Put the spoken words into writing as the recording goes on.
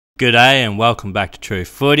Good day and welcome back to True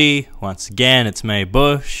Footy. Once again, it's me,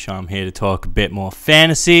 Bush. I'm here to talk a bit more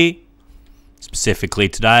fantasy. Specifically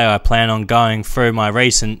today, I plan on going through my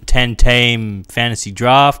recent 10-team fantasy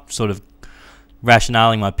draft, sort of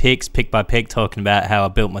rationaling my picks, pick by pick, talking about how I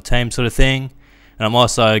built my team sort of thing. And I'm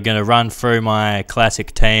also going to run through my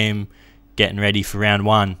classic team, getting ready for round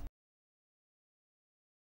one.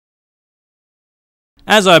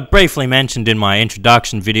 As I briefly mentioned in my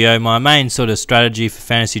introduction video, my main sort of strategy for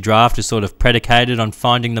fantasy draft is sort of predicated on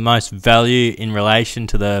finding the most value in relation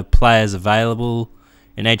to the players available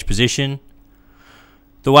in each position.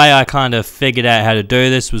 The way I kind of figured out how to do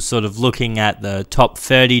this was sort of looking at the top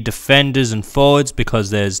 30 defenders and forwards, because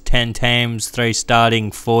there's 10 teams, 3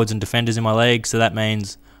 starting forwards and defenders in my league, so that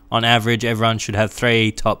means on average everyone should have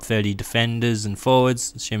 3 top 30 defenders and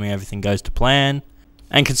forwards, assuming everything goes to plan.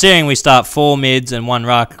 And considering we start 4 mids and 1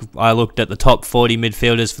 ruck, I looked at the top 40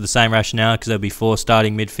 midfielders for the same rationale, because there'll be 4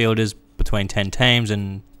 starting midfielders between 10 teams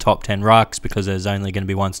and top 10 rucks, because there's only going to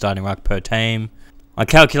be 1 starting ruck per team. I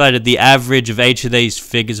calculated the average of each of these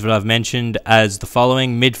figures that I've mentioned as the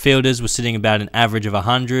following. Midfielders were sitting about an average of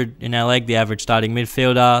 100 in our league, the average starting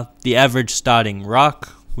midfielder. The average starting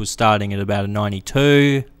ruck was starting at about a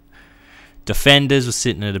 92. Defenders were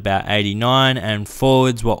sitting at about 89, and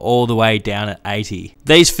forwards were all the way down at 80.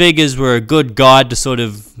 These figures were a good guide to sort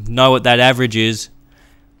of know what that average is,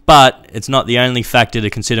 but it's not the only factor to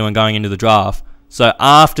consider when going into the draft. So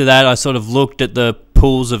after that, I sort of looked at the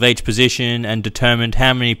pools of each position and determined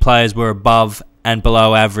how many players were above and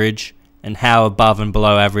below average, and how above and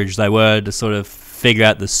below average they were, to sort of figure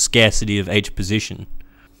out the scarcity of each position.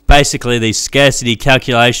 Basically, these scarcity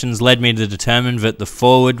calculations led me to determine that the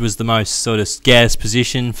forward was the most sort of scarce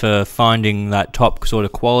position for finding that top sort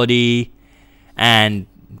of quality, and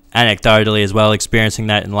anecdotally as well, experiencing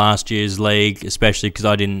that in last year's league, especially because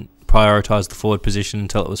I didn't prioritise the forward position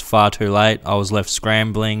until it was far too late. I was left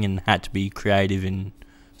scrambling and had to be creative in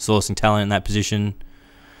sourcing talent in that position.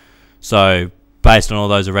 So based on all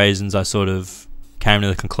those reasons, I sort of came to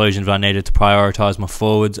the conclusion that I needed to prioritise my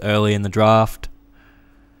forwards early in the draft.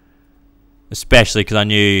 Especially because I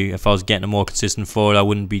knew if I was getting a more consistent forward, I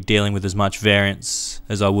wouldn't be dealing with as much variance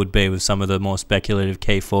as I would be with some of the more speculative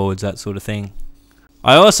key forwards, that sort of thing.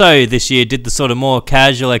 I also this year did the sort of more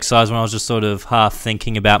casual exercise when I was just sort of half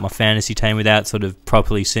thinking about my fantasy team without sort of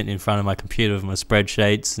properly sitting in front of my computer with my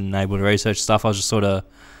spreadsheets and able to research stuff. I was just sort of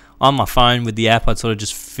on my phone with the app. I'd sort of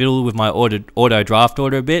just fiddle with my auto draft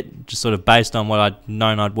order a bit, just sort of based on what I'd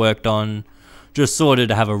known I'd worked on. Just sort of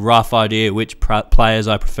to have a rough idea which players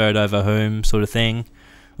I preferred over whom, sort of thing. It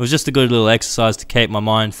was just a good little exercise to keep my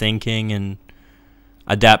mind thinking and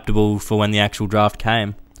adaptable for when the actual draft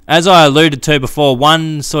came. As I alluded to before,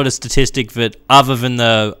 one sort of statistic that, other than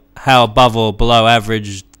the how above or below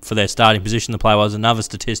average for their starting position the player was, another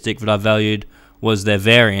statistic that I valued was their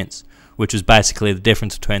variance, which was basically the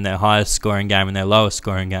difference between their highest scoring game and their lowest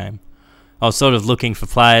scoring game. I was sort of looking for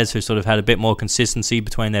players who sort of had a bit more consistency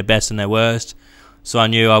between their best and their worst, so I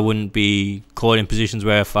knew I wouldn't be caught in positions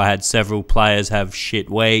where if I had several players have shit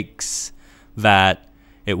weeks, that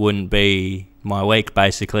it wouldn't be my week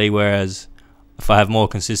basically, whereas if I have more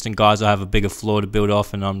consistent guys, I have a bigger floor to build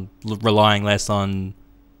off, and I'm relying less on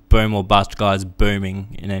boom or bust guys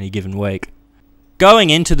booming in any given week. Going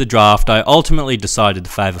into the draft, I ultimately decided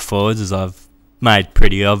to favour forwards, as I've made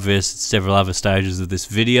pretty obvious at several other stages of this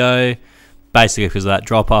video. Basically because of that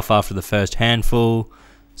drop-off after the first handful.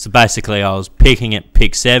 So basically I was picking at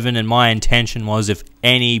pick 7, and my intention was if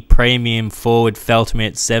any premium forward fell to me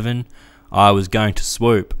at 7, I was going to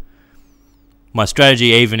swoop. My strategy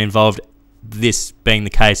even involved this being the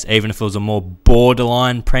case, even if it was a more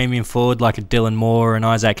borderline premium forward like a Dylan Moore or an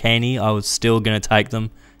Isaac Heaney, I was still going to take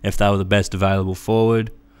them if they were the best available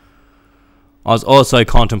forward. I was also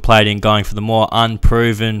contemplating going for the more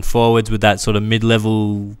unproven forwards with that sort of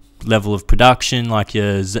mid-level of production, like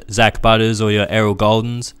your Zach Butters or your Errol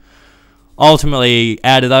Goldens. Ultimately,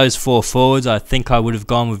 out of those 4 forwards, I think I would have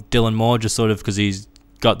gone with Dylan Moore, just sort of because he's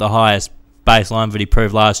got the highest baseline that he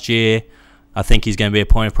proved last year. I think he's going to be a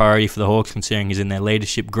point of priority for the Hawks, considering he's in their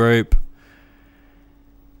leadership group.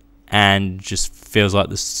 And just feels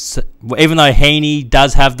like this, even though Heaney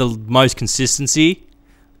does have the most consistency,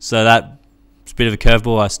 so that's a bit of a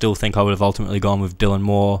curveball, I still think I would have ultimately gone with Dylan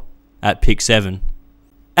Moore at pick 7.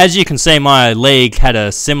 As you can see, my league had a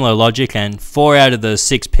similar logic, and 4 out of the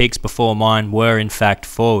 6 picks before mine were in fact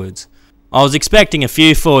forwards. I was expecting a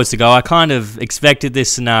few forwards to go. I kind of expected this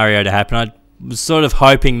scenario to happen. I was sort of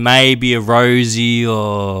hoping maybe a Rosie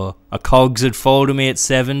or a Cogs would fall to me at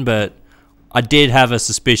 7, but I did have a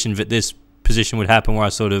suspicion that this position would happen where I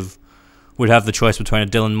sort of would have the choice between a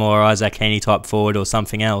Dylan Moore or Isaac Heaney type forward or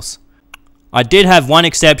something else. I did have one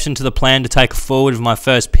exception to the plan to take a forward with my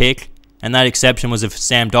first pick, and that exception was if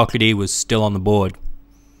Sam Docherty was still on the board.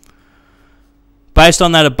 Based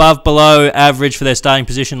on that above-below average for their starting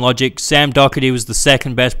position logic, Sam Docherty was the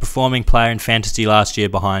second best performing player in fantasy last year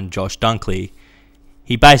behind Josh Dunkley.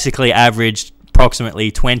 He basically averaged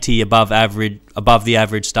approximately 20 above the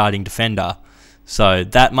average starting defender. So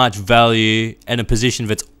that much value in a position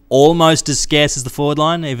that's almost as scarce as the forward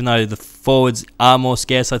line, even though the forwards are more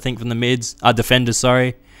scarce, I think, than the defenders,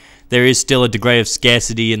 sorry. There is still a degree of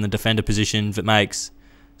scarcity in the defender position that makes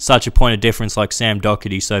such a point of difference like Sam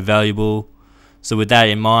Docherty so valuable. So with that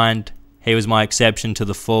in mind, he was my exception to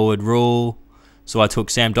the forward rule. So I took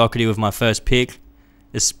Sam Docherty with my first pick,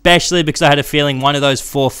 especially because I had a feeling one of those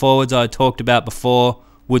 4 forwards I talked about before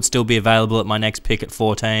would still be available at my next pick at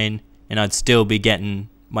 14, and I'd still be getting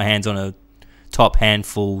my hands on a top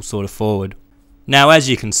handful sort of forward. Now, as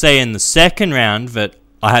you can see in the second round, that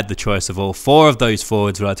I had the choice of all 4 of those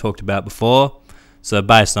forwards that I talked about before. So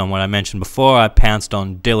based on what I mentioned before, I pounced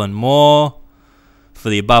on Dylan Moore for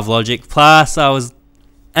the above logic. Plus,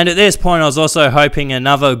 and at this point, I was also hoping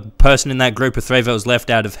another person in that group of 3 that was left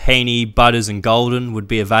out of Heaney, Butters and Golden would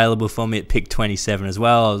be available for me at pick 27 as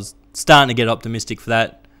well. I was starting to get optimistic for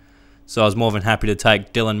that. So I was more than happy to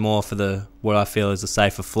take Dylan Moore for what I feel is a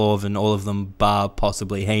safer floor than all of them, bar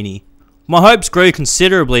possibly Heaney. My hopes grew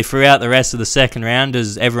considerably throughout the rest of the second round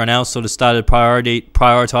as everyone else sort of started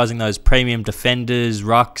prioritising those premium defenders,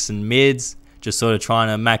 rucks and mids, just sort of trying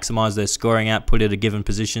to maximise their scoring output at a given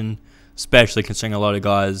position, especially considering a lot of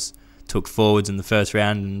guys took forwards in the first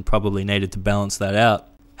round and probably needed to balance that out.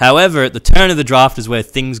 However, at the turn of the draft is where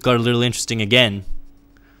things got a little interesting again.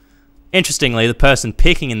 Interestingly, the person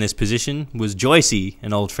picking in this position was Joycey,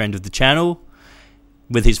 an old friend of the channel.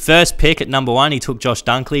 With his first pick at number 1, he took Josh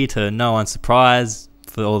Dunkley, to no one's surprise.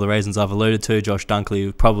 For all the reasons I've alluded to, Josh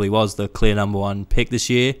Dunkley probably was the clear number 1 pick this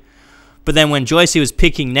year. But then when Joycey was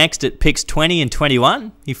picking next at picks 20 and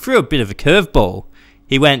 21, he threw a bit of a curveball.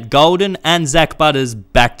 He went Golden and Zach Butters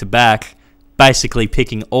back-to-back, basically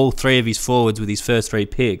picking all 3 of his forwards with his first 3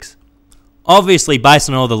 picks. Obviously, based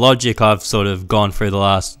on all the logic I've sort of gone through the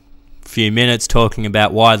last few minutes talking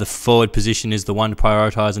about why the forward position is the one to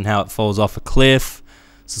prioritise and how it falls off a cliff.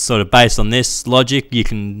 So sort of based on this logic, you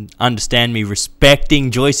can understand me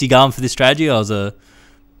respecting Joycey going for this strategy. I was a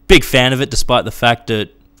big fan of it, despite the fact that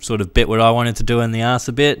sort of bit what I wanted to do in the arse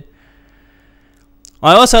a bit.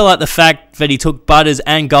 I also like the fact that he took Butters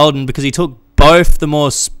and Golden because he took both the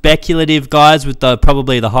more speculative guys with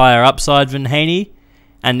probably the higher upside than Heaney.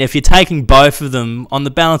 And if you're taking both of them on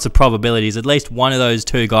the balance of probabilities, at least one of those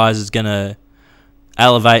 2 guys is going to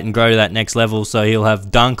elevate and grow to that next level. So he'll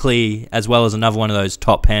have Dunkley as well as another one of those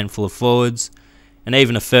top handful of forwards. And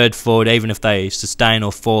even a third forward, even if they sustain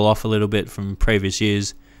or fall off a little bit from previous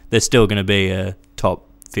years, they're still going to be a top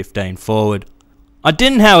 15 forward. I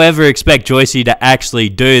didn't, however, expect Joycey to actually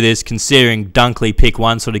do this, considering Dunkley pick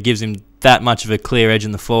 1 sort of gives him that much of a clear edge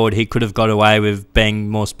in the forward. He could have got away with being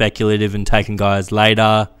more speculative and taking guys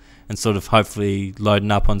later and sort of hopefully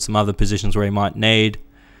loading up on some other positions where he might need.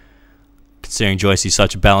 Considering Joycey's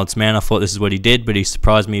such a balanced man, I thought this is what he did, but he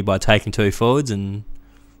surprised me by taking 2 forwards, and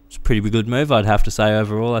it's a pretty good move, I'd have to say,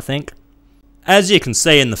 overall, I think. As you can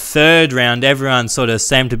see in the third round, everyone sort of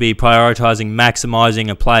seemed to be prioritising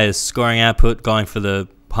maximising a player's scoring output, going for the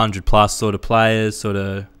 100-plus sort of players, sort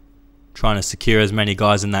of trying to secure as many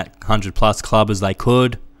guys in that 100-plus club as they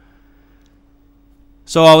could.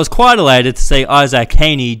 So I was quite elated to see Isaac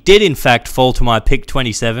Heaney did in fact fall to my pick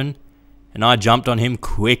 27, and I jumped on him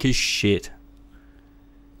quick as shit.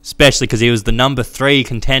 Especially because he was the number 3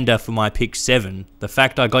 contender for my pick 7. The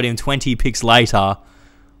fact I got him 20 picks later,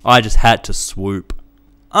 I just had to swoop.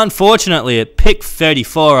 Unfortunately, at pick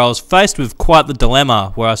 34, I was faced with quite the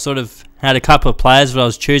dilemma where I sort of had a couple of players that I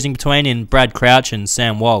was choosing between in Brad Crouch and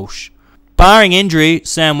Sam Walsh. Barring injury,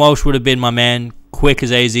 Sam Walsh would have been my man, quick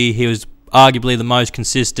as easy. He was arguably the most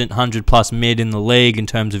consistent 100-plus mid in the league in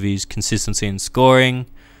terms of his consistency in scoring,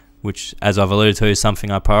 which, as I've alluded to, is something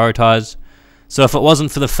I prioritised. So if it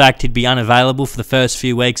wasn't for the fact he'd be unavailable for the first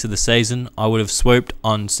few weeks of the season, I would have swooped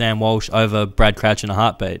on Sam Walsh over Brad Crouch in a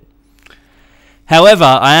heartbeat. However,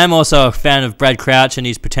 I am also a fan of Brad Crouch and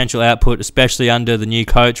his potential output, especially under the new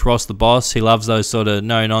coach, Ross the Boss. He loves those sort of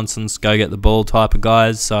no-nonsense, go-get-the-ball type of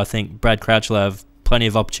guys, so I think Brad Crouch will have plenty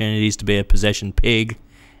of opportunities to be a possession pig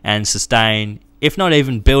and sustain, if not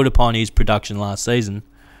even build upon his production last season.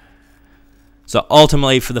 So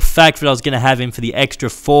ultimately, for the fact that I was going to have him for the extra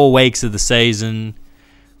 4 weeks of the season,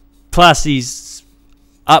 plus his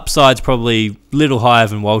upside's probably a little higher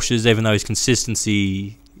than Walsh's, even though his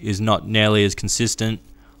consistency is not nearly as consistent,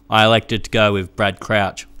 I elected to go with Brad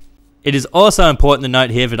Crouch. It is also important to note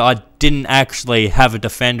here that I didn't actually have a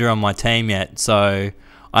defender on my team yet, so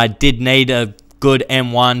I did need a good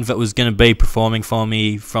M1 that was going to be performing for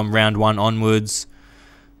me from round 1 onwards.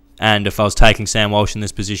 And if I was taking Sam Walsh in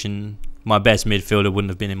this position, my best midfielder wouldn't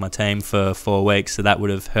have been in my team for 4 weeks, so that would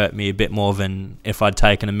have hurt me a bit more than if I'd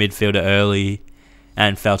taken a midfielder early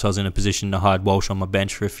and felt I was in a position to hide Walsh on my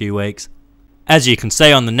bench for a few weeks. As you can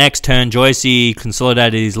see on the next turn, Joycey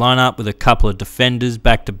consolidated his lineup with a couple of defenders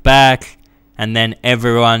back to back, and then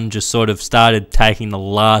everyone just sort of started taking the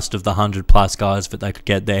last of the 100 plus guys that they could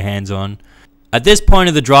get their hands on. At this point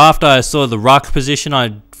of the draft, I saw the ruck position.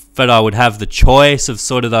 I thought I would have the choice of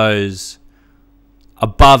sort of those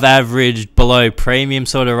above average, below premium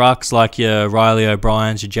sort of rucks, like your Riley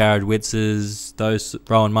O'Briens, your Jared Witzes, those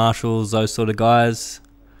Rowan Marshalls, those sort of guys.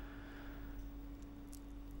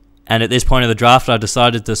 And at this point of the draft, I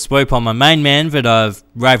decided to swoop on my main man that I've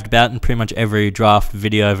raved about in pretty much every draft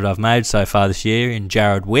video that I've made so far this year, in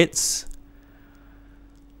Jared Witz.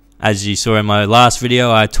 As you saw in my last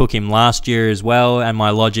video, I took him last year as well, and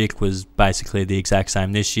my logic was basically the exact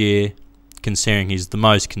same this year, considering he's the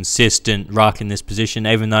most consistent ruck in this position.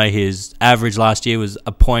 Even though his average last year was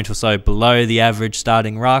a point or so below the average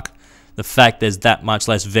starting ruck, the fact there's that much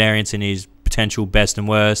less variance in his potential best and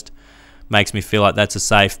worst makes me feel like that's a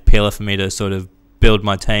safe pillar for me to sort of build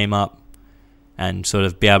my team up and sort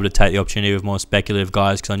of be able to take the opportunity with more speculative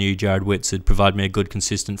guys, because I knew Jared Witz would provide me a good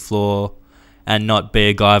consistent floor and not be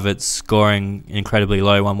a guy that's scoring incredibly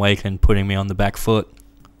low 1 week and putting me on the back foot.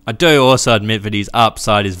 I do also admit that his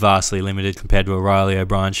upside is vastly limited compared to a Riley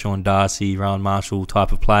O'Brien, Sean Darcy, Rowan Marshall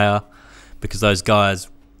type of player, because those guys,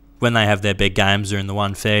 when they have their big games, are in the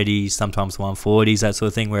 130s, sometimes the 140s, that sort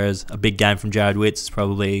of thing, whereas a big game from Jared Witz is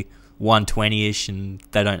probably 120-ish, and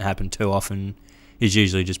they don't happen too often. He's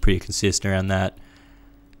usually just pretty consistent around that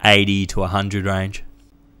 80 to 100 range.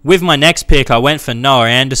 With my next pick, I went for Noah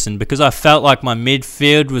Anderson because I felt like my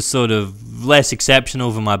midfield was sort of less exceptional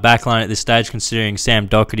than my backline at this stage, considering Sam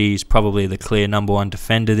Doherty is probably the clear #1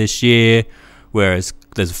 defender this year, whereas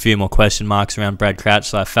there's a few more question marks around Brad Crouch,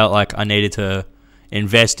 so I felt like I needed to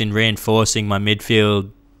invest in reinforcing my midfield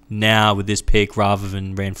now with this pick rather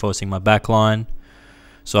than reinforcing my backline.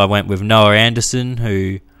 So I went with Noah Anderson,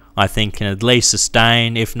 who I think can at least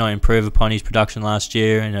sustain, if not improve upon his production last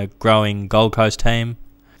year in a growing Gold Coast team.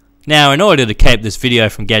 Now, in order to keep this video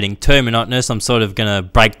from getting too monotonous, I'm sort of going to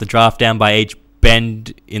break the draft down by each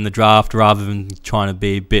bend in the draft rather than trying to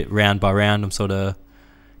be a bit round by round. I'm sort of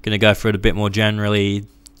going to go for it a bit more generally,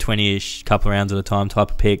 20-ish, couple of rounds at a time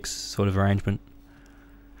type of picks sort of arrangement.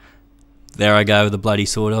 There I go with the bloody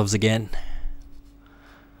sort ofs again.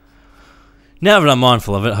 Now that I'm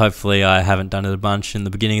mindful of it, hopefully I haven't done it a bunch in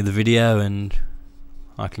the beginning of the video and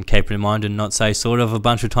I can keep it in mind and not say sort of a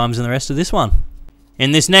bunch of times in the rest of this one.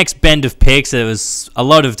 In this next bend of picks, there was a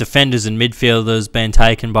lot of defenders and midfielders being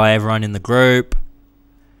taken by everyone in the group.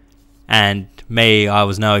 And me, I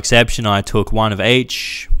was no exception. I took one of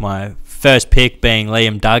each. My first pick being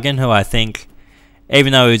Liam Duggan, who I think,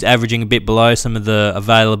 even though he's averaging a bit below some of the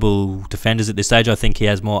available defenders at this stage, I think he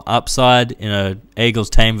has more upside in an Eagles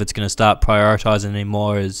team that's going to start prioritising him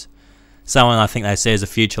more as someone I think they see as a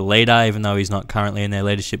future leader, even though he's not currently in their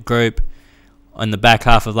leadership group. In the back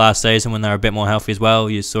half of last season, when they were a bit more healthy as well,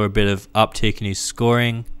 you saw a bit of uptick in his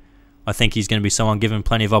scoring. I think he's going to be someone given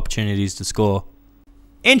plenty of opportunities to score.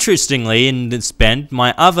 Interestingly, in this bend,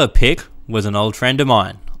 my other pick was an old friend of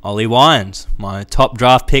mine, Ollie Wines, my top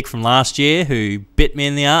draft pick from last year, who bit me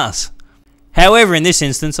in the arse. However, in this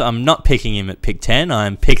instance, I'm not picking him at pick 10.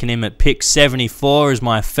 I'm picking him at pick 74 as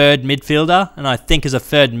my third midfielder, and I think as a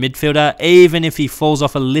third midfielder, even if he falls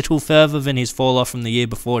off a little further than his fall off from the year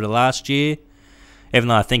before to last year, even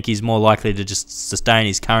though I think he's more likely to just sustain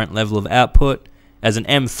his current level of output. As an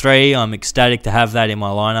M3, I'm ecstatic to have that in my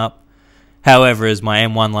lineup. However, as my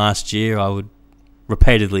M1 last year, I would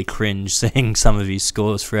repeatedly cringe seeing some of his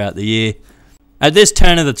scores throughout the year. At this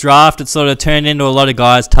turn of the draft, it sort of turned into a lot of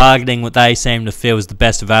guys targeting what they seem to feel was the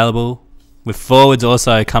best available, with forwards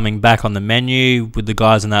also coming back on the menu, with the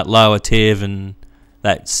guys in that lower tier and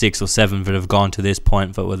that 6 or 7 that have gone to this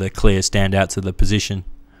point but were the clear standouts of the position.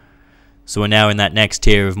 So we're now in that next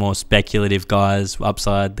tier of more speculative guys,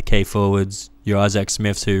 upside, the key forwards, your Isaac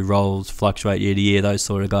Smiths who roles, fluctuate year to year, those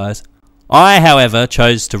sort of guys. I, however,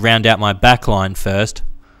 chose to round out my backline first.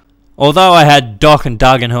 Although I had Doc and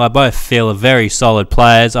Duggan, who I both feel are very solid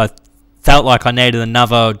players, I felt like I needed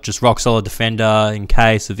another just rock-solid defender in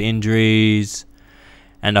case of injuries.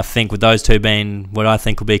 And I think with those two being what I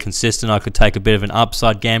think will be consistent, I could take a bit of an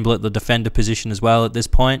upside gamble at the defender position as well at this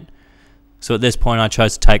point. So at this point I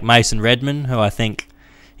chose to take Mason Redman, who I think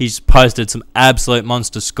he's posted some absolute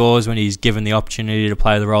monster scores when he's given the opportunity to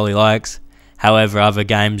play the role he likes. However, other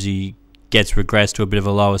games he gets regressed to a bit of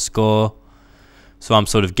a lower score. So I'm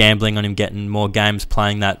sort of gambling on him getting more games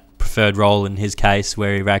playing that preferred role in his case,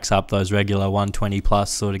 where he racks up those regular 120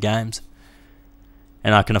 plus sort of games.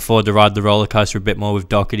 And I can afford to ride the roller coaster a bit more with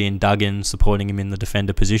Doherty and Duggan supporting him in the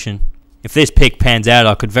defender position. If this pick pans out,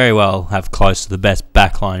 I could very well have close to the best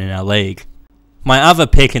backline in our league. My other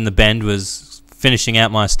pick in the bend was finishing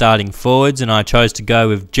out my starting forwards, and I chose to go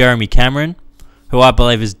with Jeremy Cameron, who I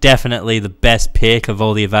believe is definitely the best pick of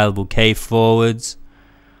all the available key forwards.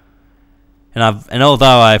 And although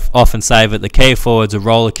I often say that the key forwards are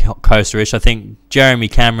roller coaster-ish, I think Jeremy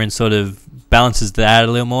Cameron sort of balances that out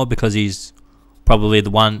a little more, because he's probably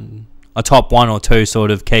a top one or two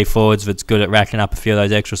sort of key forwards that's good at racking up a few of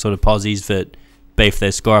those extra sort of posies that beef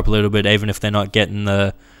their score up a little bit, even if they're not getting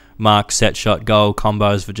the mark, set shot, goal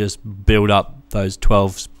combos that just build up those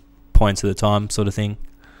 12 points at a time sort of thing.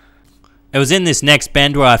 It was in this next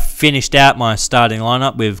bend where I finished out my starting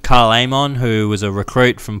lineup with Carl Amon, who was a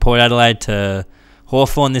recruit from Port Adelaide to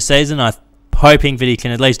Hawthorn this season. I'm hoping that he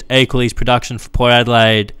can at least equal his production for Port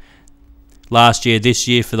Adelaide last year, this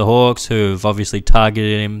year for the Hawks, who have obviously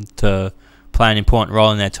targeted him to play an important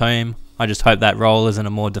role in their team. I just hope that role isn't a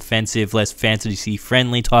more defensive, less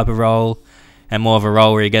fantasy-friendly type of role, and more of a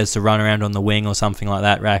role where he gets to run around on the wing or something like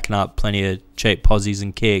that, racking up plenty of cheap posies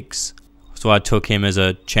and kicks. So I took him as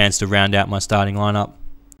a chance to round out my starting lineup.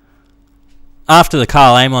 After the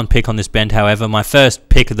Carl Amon pick on this bend, however, my first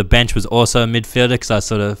pick of the bench was also a midfielder, because I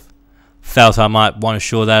sort of felt I might want to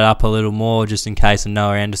shore that up a little more just in case a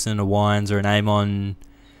Noah Anderson, a Wines or an Amon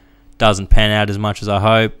doesn't pan out as much as I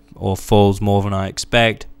hope or falls more than I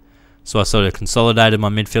expect. So I sort of consolidated my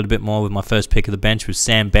midfield a bit more with my first pick of the bench with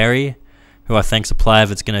Sam Berry, who I think is a player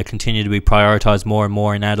that's going to continue to be prioritised more and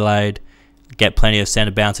more in Adelaide, get plenty of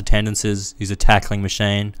centre bounce attendances. He's a tackling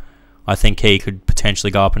machine. I think he could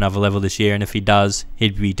potentially go up another level this year, and if he does,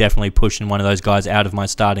 he'd be definitely pushing one of those guys out of my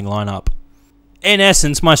starting lineup. In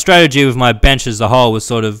essence, my strategy with my bench as a whole was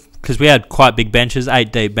sort of, because we had quite big benches,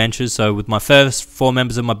 8 deep benches, so with my first 4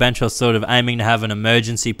 members of my bench, I was sort of aiming to have an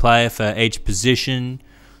emergency player for each position,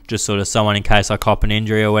 just sort of someone in case I cop an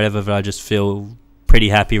injury or whatever that I just feel pretty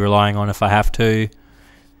happy relying on if I have to.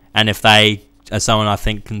 And if they are someone I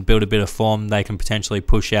think can build a bit of form, they can potentially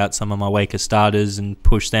push out some of my weaker starters and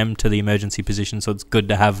push them to the emergency position, so it's good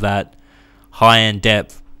to have that high-end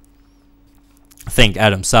depth. I think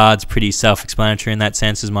Adam Saad's pretty self-explanatory in that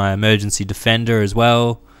sense as my emergency defender as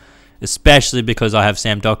well, especially because I have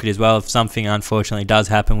Sam Doherty as well. If something unfortunately does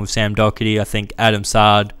happen with Sam Doherty, I think Adam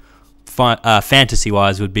Saad,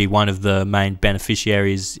 fantasy-wise, would be one of the main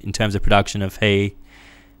beneficiaries in terms of production if he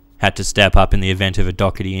had to step up in the event of a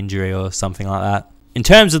Doherty injury or something like that. In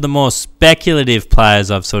terms of the more speculative players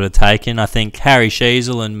I've sort of taken, I think Harry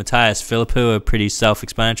Sheasel and Matthias Philippou are pretty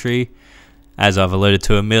self-explanatory. As I've alluded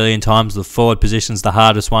to a million times, the forward position's the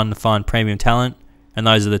hardest one to find premium talent, and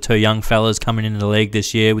those are the two young fellas coming into the league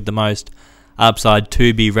this year with the most upside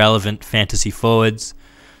to be relevant fantasy forwards.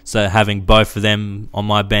 So having both of them on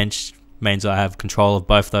my bench means I have control of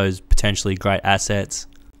both those potentially great assets.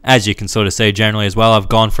 As you can sort of see generally as well, I've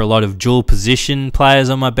gone for a lot of dual position players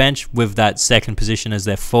on my bench with that second position as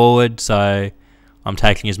their forward, so I'm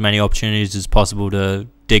taking as many opportunities as possible to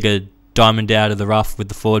dig a diamond out of the rough with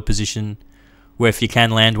the forward position, where if you can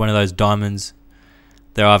land one of those diamonds,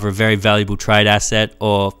 they're either a very valuable trade asset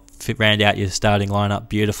or round out your starting lineup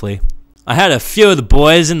beautifully. I had a few of the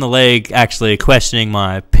boys in the league actually questioning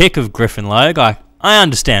my pick of Griffin Logue. I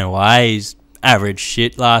understand why. He's average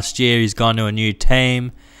shit last year. He's gone to a new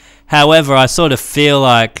team. However, I sort of feel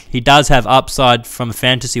like he does have upside from a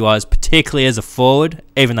fantasy-wise, particularly as a forward,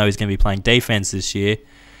 even though he's going to be playing defence this year.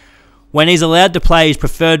 When he's allowed to play his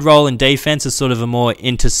preferred role in defence as sort of a more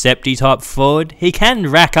intercepty type forward, he can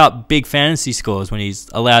rack up big fantasy scores when he's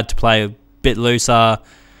allowed to play a bit looser,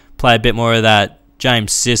 play a bit more of that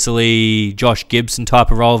James Sicily, Josh Gibson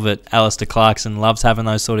type of role that Alistair Clarkson loves having,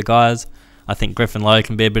 those sort of guys. I think Griffin Logue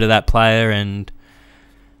can be a bit of that player and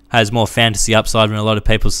has more fantasy upside than a lot of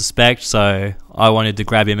people suspect, so I wanted to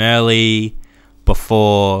grab him early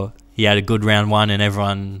before he had a good round one and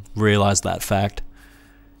everyone realised that fact.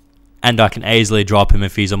 And I can easily drop him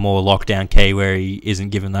if he's a more lockdown key where he isn't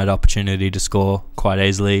given that opportunity to score quite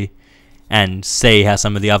easily, and see how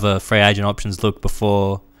some of the other free agent options look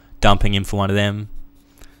before dumping him for one of them.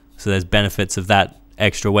 So there's benefits of that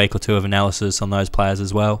extra week or two of analysis on those players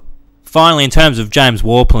as well. Finally, in terms of James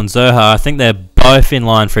Worpel and Zerha, I think they're both in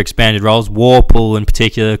line for expanded roles. Worpel in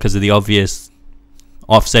particular because of the obvious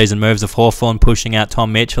off-season moves of Hawthorn pushing out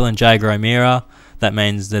Tom Mitchell and Jager O'Meara. That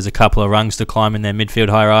means there's a couple of rungs to climb in their midfield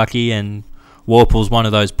hierarchy, and Warple's one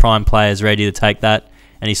of those prime players ready to take that,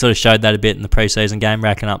 and he sort of showed that a bit in the pre-season game,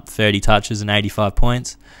 racking up 30 touches and 85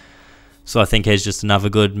 points. So I think he's just another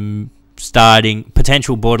good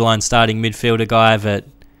potential borderline starting midfielder guy that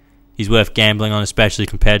he's worth gambling on, especially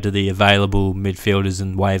compared to the available midfielders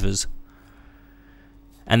and waivers.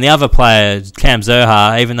 And the other player, Cam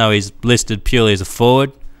Zurhaar, even though he's listed purely as a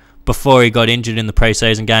forward, before he got injured in the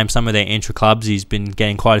pre-season game, some of their intra-clubs, he's been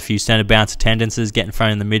getting quite a few centre bounce attendances, getting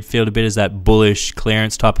thrown in the midfield a bit as that bullish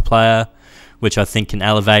clearance type of player, which I think can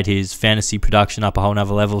elevate his fantasy production up a whole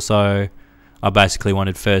nother level. So I basically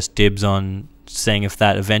wanted first dibs on seeing if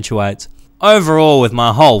that eventuates. Overall, with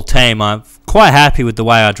my whole team, I'm quite happy with the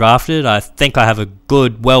way I drafted. I think I have a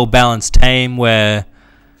good, well-balanced team where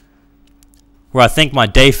I think my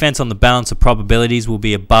defense on the balance of probabilities will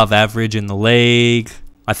be above average in the league.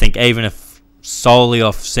 I think even if solely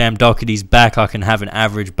off Sam Doherty's back, I can have an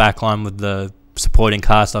average backline with the supporting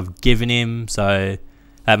cast I've given him. So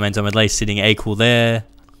that means I'm at least sitting equal there.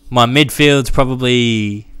 My midfield's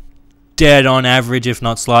probably dead on average, if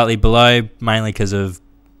not slightly below, mainly because of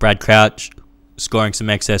Brad Crouch scoring some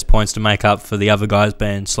excess points to make up for the other guys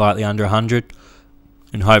being slightly under 100.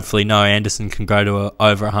 And hopefully Noah Anderson can grow to a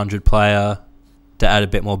over 100 player to add a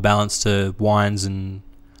bit more balance to Wines and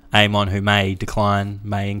Amon, who may decline,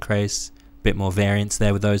 may increase. A bit more variance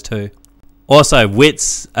there with those two. Also,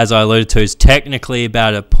 Wits, as I alluded to, is technically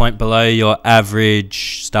about a point below your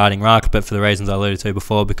average starting ruck, but for the reasons I alluded to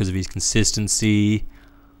before, because of his consistency,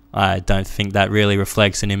 I don't think that really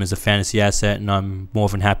reflects in him as a fantasy asset, and I'm more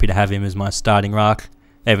than happy to have him as my starting ruck,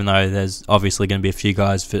 even though there's obviously going to be a few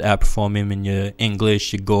guys that outperform him in your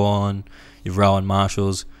English, your Gorn, your Rowan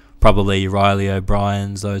Marshalls, probably your Riley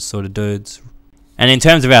O'Briens, those sort of dudes. And in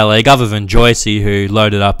terms of our league, other than Joycey, who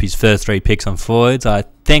loaded up his first 3 picks on forwards, I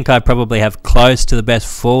think I probably have close to the best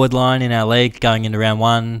forward line in our league going into round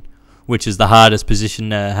 1, which is the hardest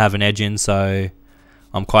position to have an edge in, so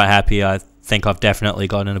I'm quite happy. I think I've definitely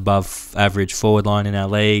got an above average forward line in our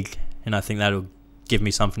league, and I think that'll give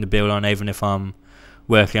me something to build on, even if I'm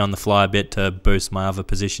working on the fly a bit to boost my other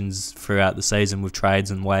positions throughout the season with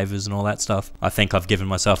trades and waivers and all that stuff. I think I've given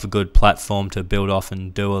myself a good platform to build off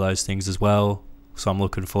and do all those things as well. So I'm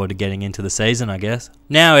looking forward to getting into the season, I guess.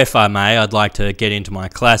 Now, if I may, I'd like to get into my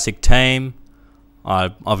classic team.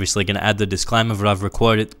 I'm obviously going to add the disclaimer that I've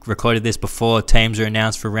recorded this before teams are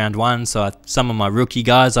announced for round 1. So some of my rookie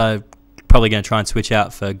guys, I'm probably going to try and switch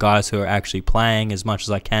out for guys who are actually playing as much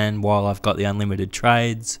as I can while I've got the unlimited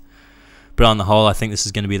trades. But on the whole, I think this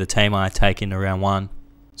is going to be the team I take into round 1.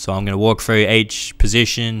 So I'm going to walk through each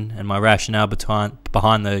position and my rationale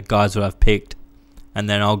behind the guys that I've picked. And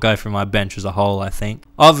then I'll go through my bench as a whole, I think.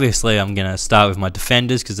 Obviously, I'm going to start with my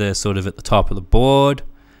defenders because they're sort of at the top of the board.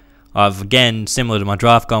 I've, again, similar to my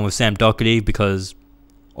draft, gone with Sam Doherty because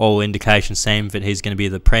all indications seem that he's going to be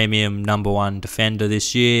the premium #1 defender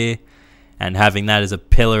this year. And having that as a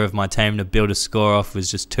pillar of my team to build a score off was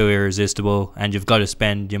just too irresistible. And you've got to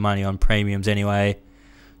spend your money on premiums anyway.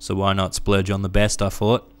 So why not splurge on the best, I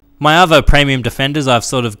thought. My other premium defenders, I've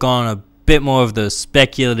sort of gone a bit more of the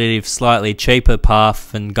speculative, slightly cheaper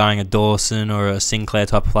path than going a Dawson or a Sinclair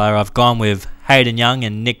type of player. I've gone with Hayden Young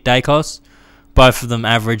and Nick Dacos. Both of them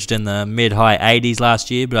averaged in the mid-high 80s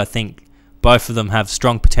last year, but I think both of them have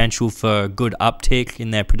strong potential for a good uptick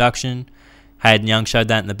in their production. Hayden Young showed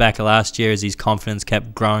that in the back of last year as his confidence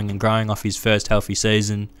kept growing and growing off his first healthy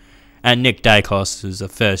season. And Nick Dacos is a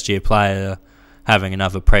first-year player, having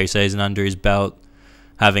another pre-season under his belt,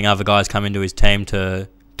 having other guys come into his team to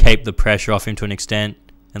keep the pressure off him to an extent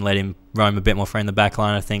and let him roam a bit more free in the back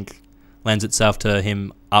line, I think lends itself to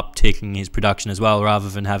him upticking his production as well rather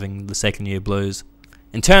than having the second-year blues.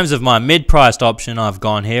 In terms of my mid-priced option I've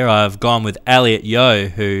gone with Elliot Yeo,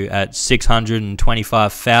 who at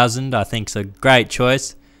 625,000 I think is a great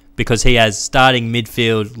choice because he has starting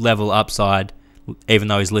midfield level upside, even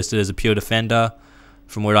though he's listed as a pure defender.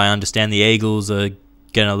 From what I understand, the Eagles are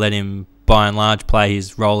going to let him, by and large, play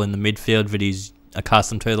his role in the midfield that he's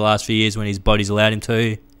accustomed to the last few years when his body's allowed him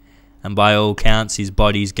to. And by all counts, his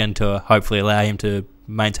body's going to hopefully allow him to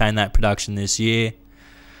maintain that production this year.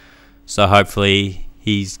 So hopefully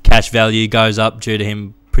his cash value goes up due to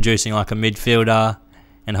him producing like a midfielder,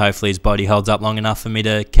 and hopefully his body holds up long enough for me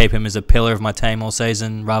to keep him as a pillar of my team all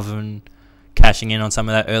season rather than cashing in on some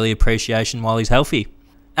of that early appreciation while he's healthy.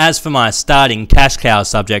 As for my starting cash cow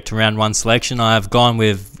subject to round 1 selection, I have gone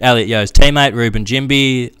with Elliot Yeo's teammate, Ruben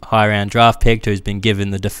Jimby, high round draft pick, who's been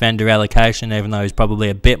given the defender allocation, even though he's probably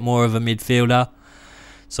a bit more of a midfielder.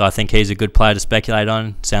 So I think he's a good player to speculate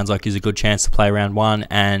on. Sounds like he's a good chance to play round 1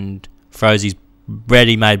 and throws his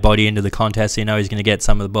ready-made body into the contest. So you know he's going to get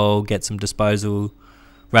some of the ball, get some disposal,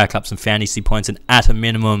 rack up some fantasy points, and at a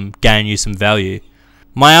minimum gain you some value.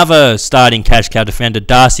 My other starting cash cow defender,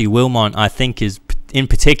 Darcy Wilmot, I think is in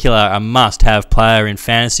particular a must-have player in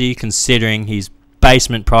fantasy, considering his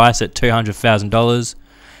basement price at $200,000.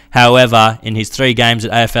 However, in his 3 games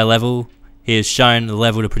at AFL level, he has shown the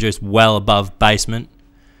level to produce well above basement.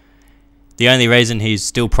 The only reason he's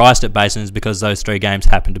still priced at basement is because those 3 games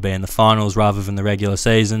happened to be in the finals rather than the regular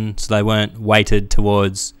season, so they weren't weighted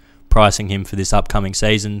towards pricing him for this upcoming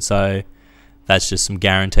season, so that's just some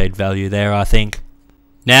guaranteed value there, I think.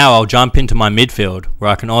 Now I'll jump into my midfield, where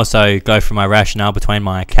I can also go for my rationale between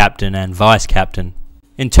my captain and vice-captain.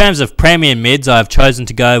 In terms of premium mids, I've chosen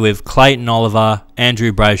to go with Clayton Oliver,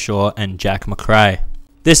 Andrew Brayshaw and Jack Macrae.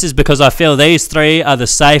 This is because I feel these 3 are the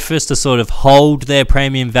safest to sort of hold their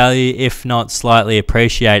premium value, if not slightly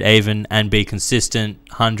appreciate even, and be consistent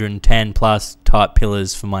 110 plus type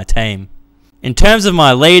pillars for my team. In terms of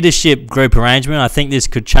my leadership group arrangement, I think this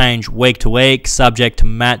could change week to week, subject to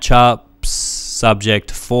matchups, subject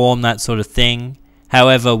to form, that sort of thing.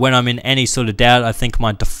 However, when I'm in any sort of doubt, I think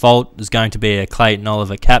my default is going to be a Clayton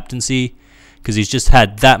Oliver captaincy, because he's just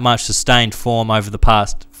had that much sustained form over the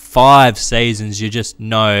past 5 seasons. You just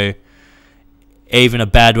know even a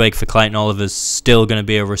bad week for Clayton Oliver is still going to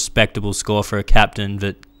be a respectable score for a captain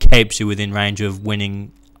that keeps you within range of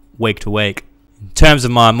winning week to week. In terms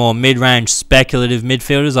of my more mid-range speculative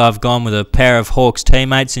midfielders, I've gone with a pair of Hawks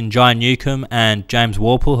teammates in Jai Newcomb and James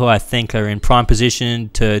Worpel, who I think are in prime position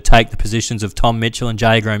to take the positions of Tom Mitchell and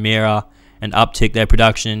Jay O'Meara and uptick their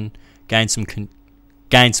production, gain some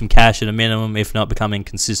cash at a minimum, if not becoming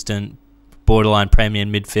consistent borderline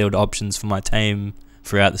premium midfield options for my team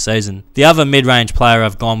throughout the season. The other mid-range player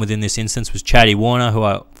I've gone with in this instance was Chatty Warner, who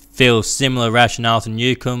I feel similar rationale to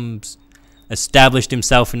Newcomb's, established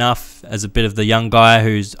himself enough as a bit of the young guy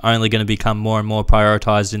who's only going to become more and more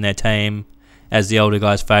prioritised in their team as the older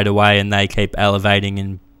guys fade away and they keep elevating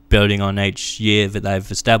and building on each year that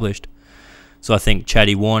they've established. So I think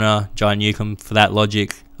Chatty Warner, Jai Newcomb, for that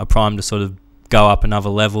logic, are primed to sort of go up another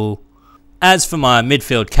level. As for my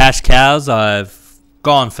midfield cash cows, I've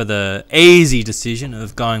gone for the easy decision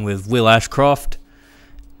of going with Will Ashcroft.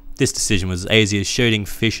 This decision was as easy as shooting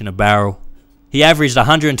fish in a barrel. He averaged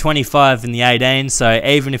 125 in the 18, so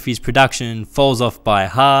even if his production falls off by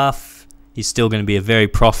half, he's still going to be a very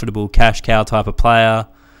profitable cash cow type of player.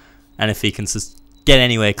 And if he can get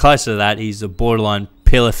anywhere closer to that, he's a borderline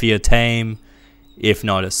pillar for your team, if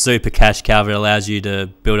not a super cash cow that allows you to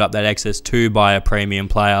build up that excess to buy a premium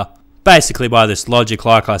player. Basically, by this logic,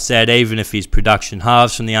 like I said, even if his production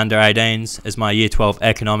halves from the under-18s, as my Year 12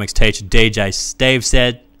 economics teacher DJ Steve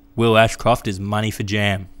said, Will Ashcroft is money for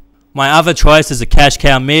jam. My other choice as a cash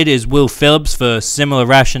cow mid is Will Phillips for similar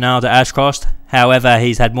rationale to Ashcroft. However,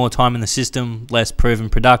 he's had more time in the system, less proven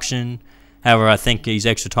production. However, I think his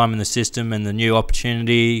extra time in the system and the new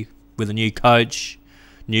opportunity with a new coach,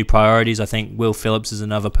 new priorities, I think Will Phillips is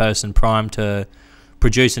another person primed to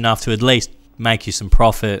produce enough to at least make you some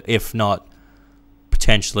profit, if not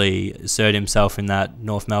potentially assert himself in that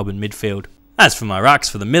North Melbourne midfield. As for my rucks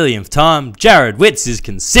for the millionth time, Jared Witts is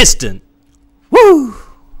consistent. Woo!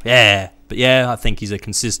 Yeah, but yeah, I think he's a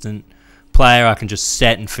consistent player I can just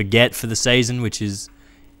set and forget for the season, which is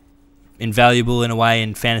invaluable in a way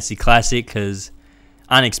in Fantasy Classic, because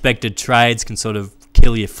unexpected trades can sort of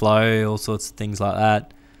kill your flow, all sorts of things like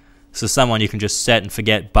that. So someone you can just set and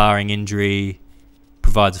forget barring injury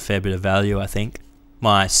provides a fair bit of value, I think.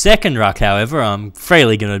 My second ruck, however, I'm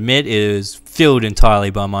freely going to admit, is fueled entirely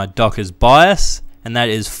by my Dockers bias, and that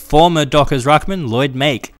is former Dockers ruckman Lloyd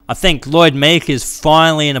Meek. I think Lloyd Meek is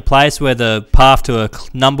finally in a place where the path to a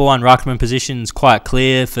number 1 ruckman position is quite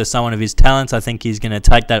clear for someone of his talents. I think he's going to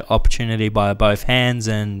take that opportunity by both hands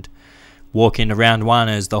and walk into round 1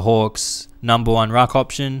 as the Hawks' number 1 ruck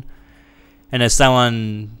option. And as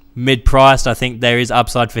someone mid-priced, I think there is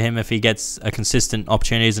upside for him if he gets a consistent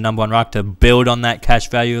opportunity as a number 1 ruck to build on that cash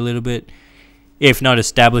value a little bit. If not,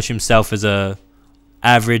 establish himself as a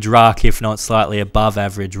average ruck, if not slightly above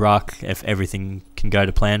average ruck, if everything can go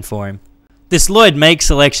to plan for him. This Lloyd Meek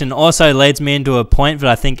selection also leads me into a point that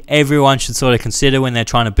I think everyone should sort of consider when they're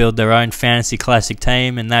trying to build their own Fantasy Classic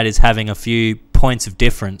team, and that is having a few points of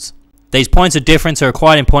difference. These points of difference are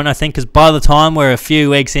quite important, I think, because by the time we're a few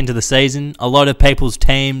weeks into the season, a lot of people's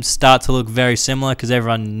teams start to look very similar because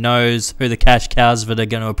everyone knows who the cash cows that are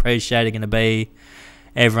going to appreciate are going to be.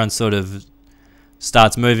 Everyone sort of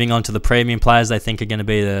starts moving on to the premium players they think are going to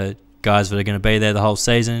be the guys that are going to be there the whole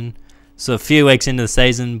season. So a few weeks into the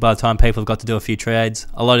season, by the time people have got to do a few trades,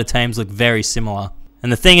 a lot of teams look very similar.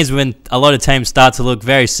 And the thing is, when a lot of teams start to look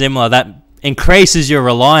very similar, that increases your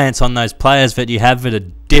reliance on those players that you have that are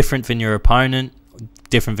different than your opponent,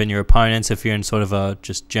 different than your opponents if you're in sort of a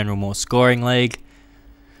just general more scoring league.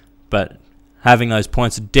 But having those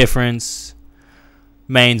points of difference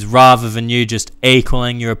means rather than you just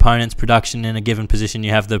equaling your opponent's production in a given position,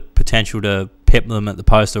 you have the potential to pip them at the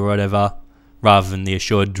post or whatever, rather than the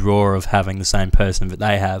assured draw of having the same person that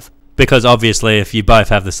they have. Because obviously if you both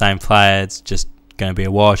have the same player, it's just going to be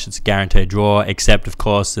a wash. It's a guaranteed draw, except of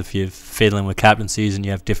course if you're fiddling with captaincies and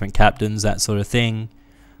you have different captains, that sort of thing.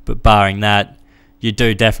 But barring that, you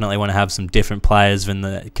do definitely want to have some different players than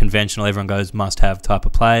the conventional everyone goes must-have type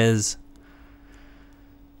of players.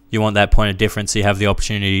 You want that point of difference so you have the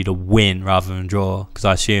opportunity to win rather than draw, because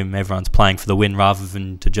I assume everyone's playing for the win rather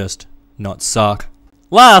than to just not suck.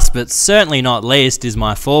 Last but certainly not least is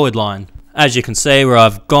my forward line. As you can see, where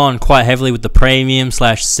I've gone quite heavily with the premium /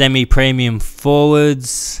 semi-premium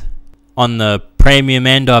forwards. On the premium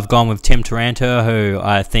end, I've gone with Tim Taranto, who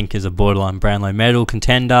I think is a borderline Brownlow medal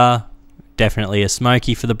contender. Definitely a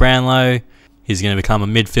smoky for the Brownlow. He's going to become a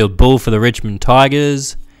midfield bull for the Richmond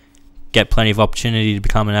Tigers. Get plenty of opportunity to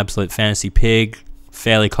become an absolute fantasy pig.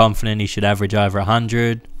 Fairly confident he should average over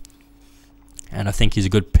 100. And I think he's a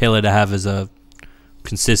good pillar to have as a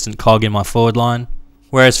consistent cog in my forward line.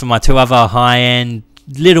 Whereas for my two other high-end,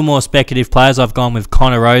 little more speculative players, I've gone with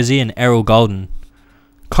Connor Rozee and Errol Golden.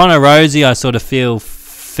 Connor Rozee, I sort of feel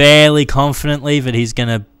fairly confidently that he's going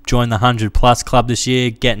to join the 100-plus club this year,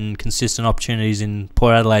 getting consistent opportunities in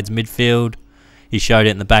Port Adelaide's midfield. He showed it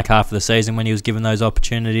in the back half of the season when he was given those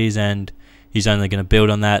opportunities, and he's only going to build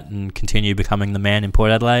on that and continue becoming the man in Port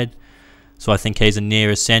Adelaide. So I think he's a near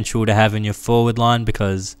essential to have in your forward line,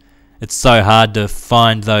 because it's so hard to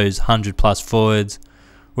find those 100-plus forwards,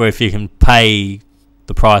 where if you can pay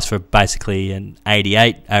the price for basically an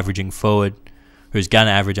 88 averaging forward who's going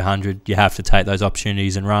to average 100, you have to take those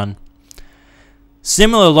opportunities and run.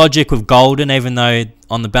 Similar logic with Golden, even though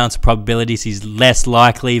on the balance of probabilities he's less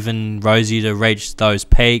likely than Rozee to reach those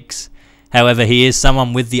peaks. However, he is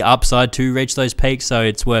someone with the upside to reach those peaks, so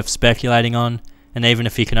it's worth speculating on. And even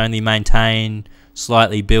if he can only maintain,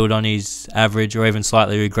 slightly build on his average, or even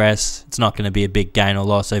slightly regress, it's not going to be a big gain or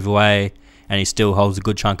loss either way, and he still holds a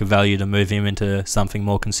good chunk of value to move him into something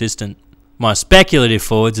more consistent. My speculative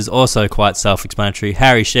forwards is also quite self-explanatory.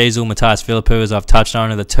 Harry Sheezel, Matthias Philippou, as I've touched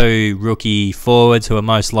on, are the two rookie forwards who are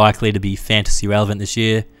most likely to be fantasy relevant this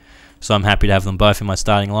year. So I'm happy to have them both in my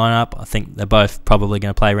starting lineup. I think they're both probably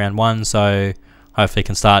going to play round one, so hopefully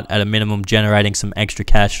can start at a minimum generating some extra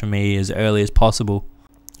cash for me as early as possible.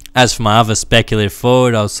 As for my other speculative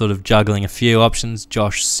forward, I was sort of juggling a few options.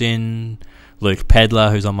 Josh Sin, Luke Pedlar,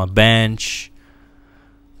 who's on my bench,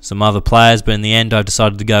 some other players, but in the end I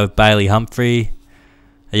decided to go with Bailey Humphrey,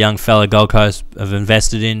 a young fella Gold Coast have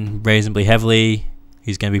invested in reasonably heavily.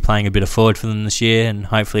 He's going to be playing a bit of forward for them this year and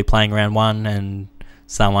hopefully playing round one, and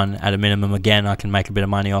someone at a minimum again I can make a bit of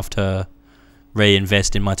money off to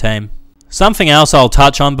reinvest in my team. Something else I'll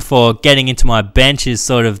touch on before getting into my bench is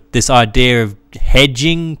sort of this idea of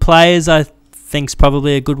hedging players. I think's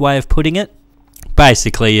probably a good way of putting it.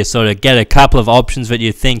 Basically, you sort of get a couple of options that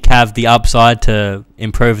you think have the upside to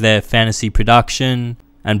improve their fantasy production.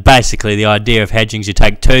 And basically, the idea of hedging is you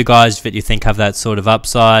take two guys that you think have that sort of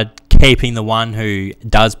upside, keeping the one who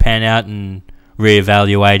does pan out and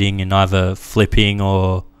reevaluating and either flipping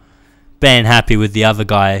or being happy with the other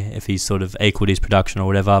guy if he's sort of equaled his production or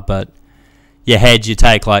whatever. But you hedge, you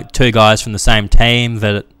take like two guys from the same team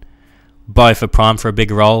that both are primed for a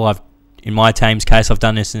bigger role. In my team's case, I've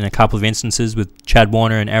done this in a couple of instances with Chad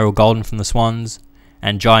Warner and Errol Golden from the Swans,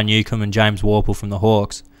 and Jai Newcombe and James Warple from the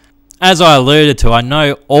Hawks. As I alluded to, I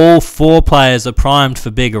know all four players are primed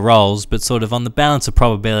for bigger roles, but sort of on the balance of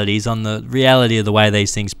probabilities, on the reality of the way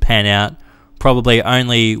these things pan out, probably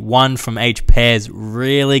only one from each pair is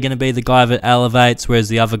really going to be the guy that elevates, whereas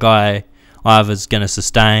the other guy either is going to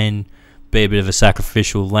sustain, be a bit of a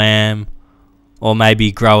sacrificial lamb, or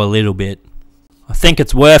maybe grow a little bit. I think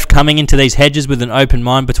it's worth coming into these hedges with an open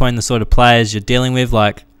mind between the sort of players you're dealing with,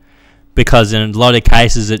 because in a lot of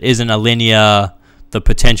cases it isn't a linear, the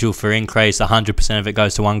potential for increase, 100% of it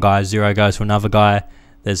goes to one guy, 0 goes to another guy.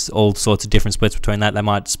 There's all sorts of different splits between that. They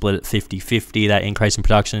might split it 50-50, that increase in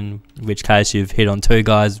production, in which case you've hit on two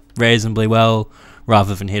guys reasonably well,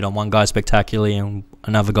 rather than hit on one guy spectacularly and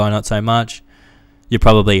another guy not so much. You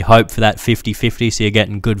probably hope for that 50-50, so you're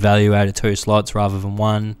getting good value out of two slots rather than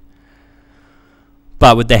one.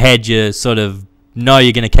 But with the hedge, you sort of know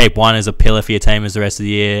you're going to keep one as a pillar for your team as the rest of the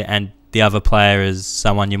year, and the other player is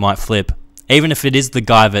someone you might flip even if it is the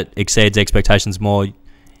guy that exceeds expectations more,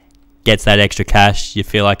 gets that extra cash, you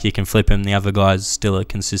feel like you can flip him. The other guy's still a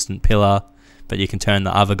consistent pillar, but you can turn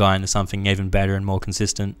the other guy into something even better and more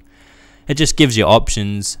consistent. It just gives you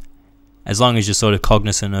options, as long as you're sort of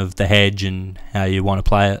cognizant of the hedge and how you want to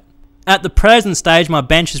play it. At the present stage, my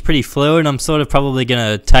bench is pretty fluid. I'm sort of probably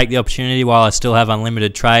going to take the opportunity while I still have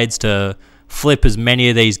unlimited trades to flip as many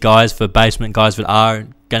of these guys for basement guys that are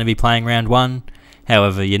going to be playing round one.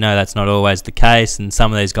 However, you know that's not always the case, and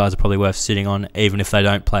some of these guys are probably worth sitting on even if they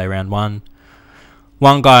don't play round one.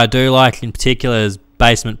 One guy I do like in particular is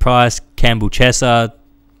basement price, Campbell Chesser,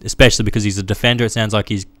 especially because he's a defender. It sounds like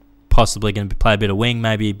he's possibly going to play a bit of wing,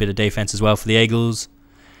 maybe a bit of defence as well for the Eagles.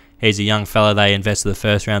 He's a young fella they invested the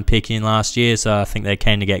first round pick in last year, so I think they're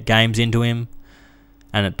keen to get games into him.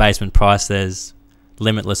 And at basement price, there's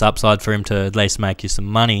limitless upside for him to at least make you some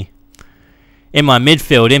money. In my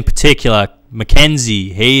midfield, in particular,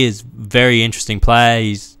 Mackenzie, he is a very interesting player.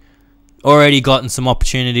 He's already gotten some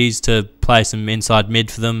opportunities to play some inside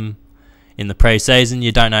mid for them in the pre-season.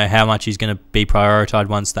 You don't know how much he's going to be prioritised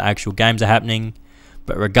once the actual games are happening.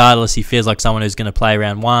 But regardless, he feels like someone who's going to play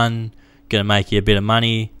round one, going to make you a bit of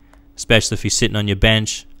money, especially if he's sitting on your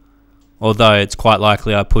bench. Although it's quite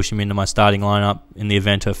likely I push him into my starting lineup in the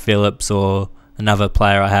event of Phillips or another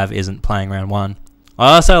player I have isn't playing round one.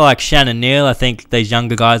 I also like Shannon Neal. I think these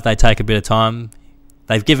younger guys, they take a bit of time.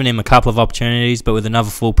 They've given him a couple of opportunities, but with another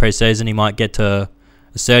full pre-season, he might get to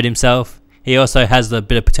assert himself. He also has the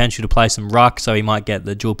bit of potential to play some ruck, so he might get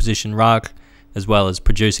the dual position ruck, as well as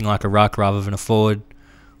producing like a ruck rather than a forward,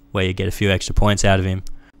 where you get a few extra points out of him.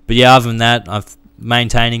 But yeah, other than that, I've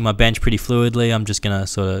maintaining my bench pretty fluidly. I'm just going to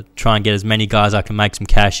sort of try and get as many guys I can make some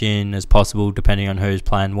cash in as possible, depending on who's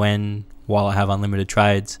playing when, while I have unlimited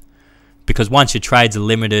trades. Because once your trades are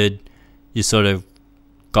limited, you sort of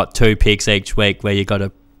got 2 picks each week where you got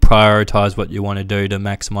to prioritise what you want to do to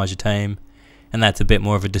maximise your team. And that's a bit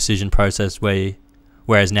more of a decision process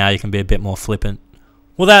whereas now you can be a bit more flippant.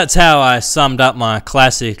 Well, that's how I summed up my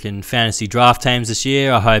classic and fantasy draft teams this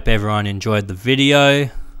year. I hope everyone enjoyed the video.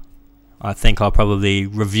 I think I'll probably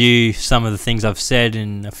review some of the things I've said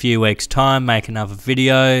in a few weeks' time, make another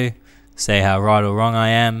video, see how right or wrong I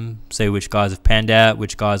am, see which guys have panned out,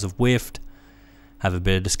 which guys have whiffed, have a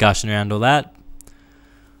bit of discussion around all that.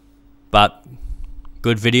 But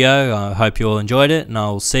good video. I hope you all enjoyed it, and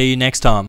I'll see you next time.